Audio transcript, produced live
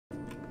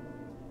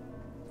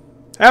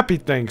Happy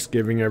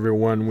Thanksgiving,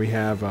 everyone. We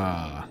have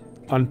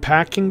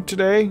Unpacking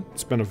today.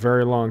 It's been a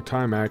very long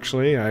time,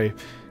 actually. I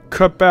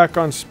cut back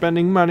on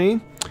spending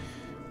money.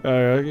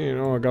 You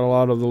know, I got a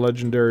lot of the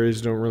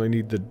legendaries. Don't really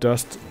need the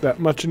dust that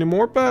much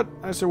anymore, but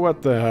I said,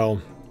 what the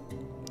hell?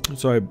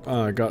 So I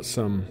got a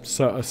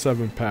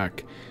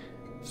 7-pack.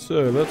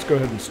 So let's go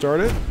ahead and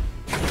start it.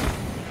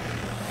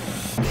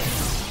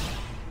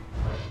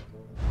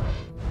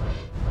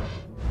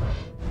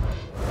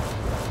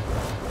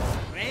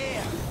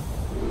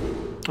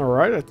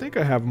 Alright, I think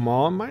I have them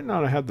all. I might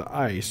not have had the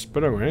ice,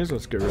 but anyways,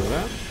 let's get rid of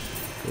that.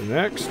 Go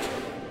next.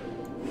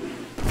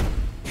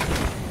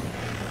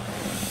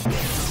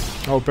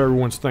 I hope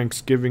everyone's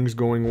Thanksgiving's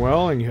going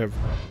well and you have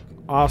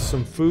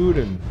awesome food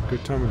and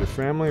good time with your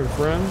family and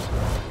friends.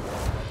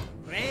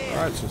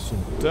 Alright, so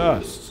some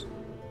dust.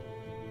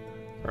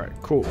 Alright,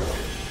 cool.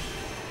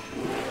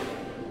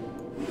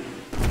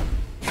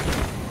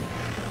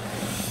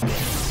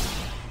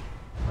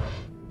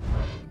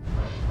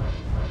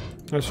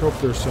 Let's hope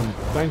there's some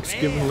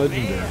Thanksgiving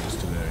legendaries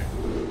today.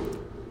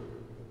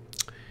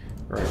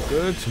 Alright,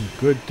 good. Some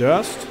good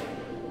dust.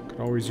 Can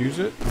always use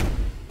it.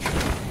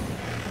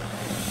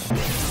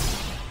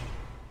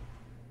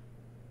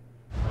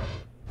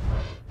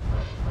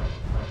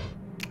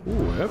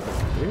 Ooh, epic,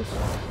 please.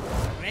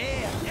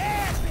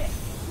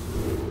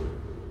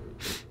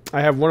 I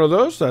have one of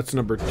those. That's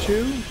number 2.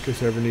 In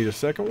case I ever need a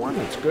second one.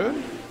 That's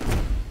good.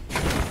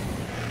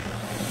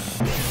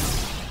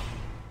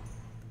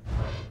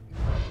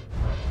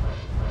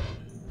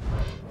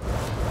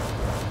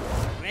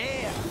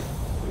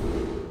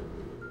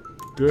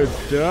 Good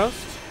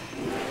dust.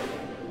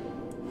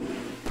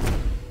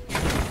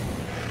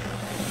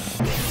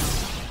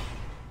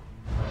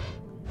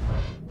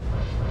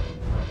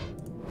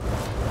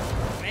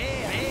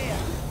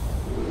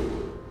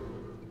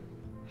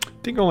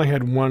 I think I only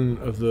had one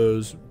of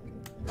those.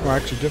 Oh, I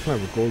actually definitely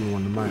have a golden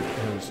one in mine.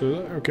 So,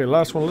 okay,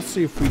 last one. Let's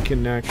see if we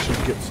can actually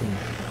get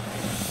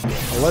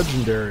a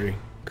legendary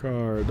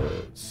card.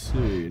 Let's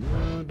see.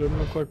 No, doesn't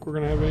look like we're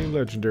gonna have any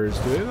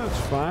legendaries today. That's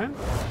fine.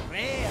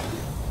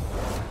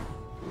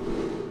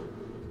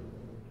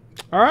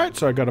 Alright,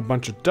 so I got a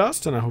bunch of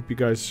dust, and I hope you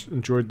guys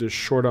enjoyed this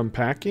short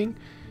unpacking.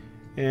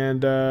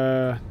 And, you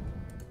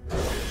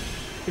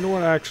know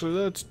what, actually,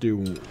 let's do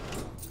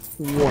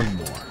one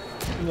more.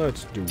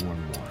 Let's do one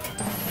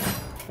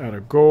more. Out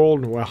of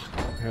gold, well,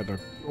 I had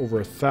over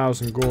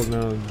 1,000 gold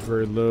now, it's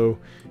very low.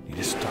 Need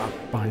to stop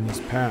buying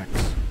these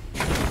packs.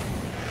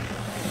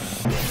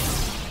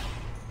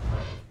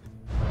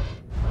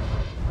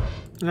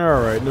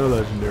 Alright, no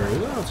legendary,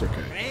 that's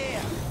okay.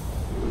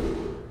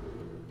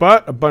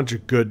 But a bunch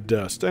of good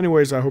dust.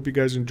 Anyways, I hope you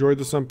guys enjoyed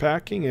this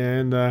unpacking,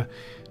 and there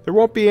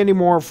won't be any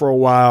more for a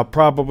while.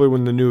 Probably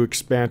when the new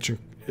expansion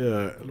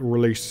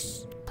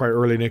release, probably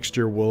early next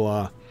year,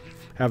 we'll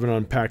have an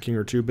unpacking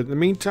or two. But in the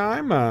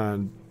meantime,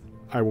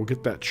 I will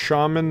get that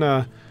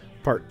Shaman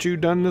Part 2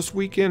 done this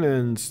weekend,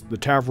 and the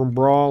Tavern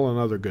Brawl and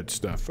other good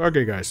stuff.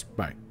 Okay, guys,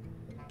 bye.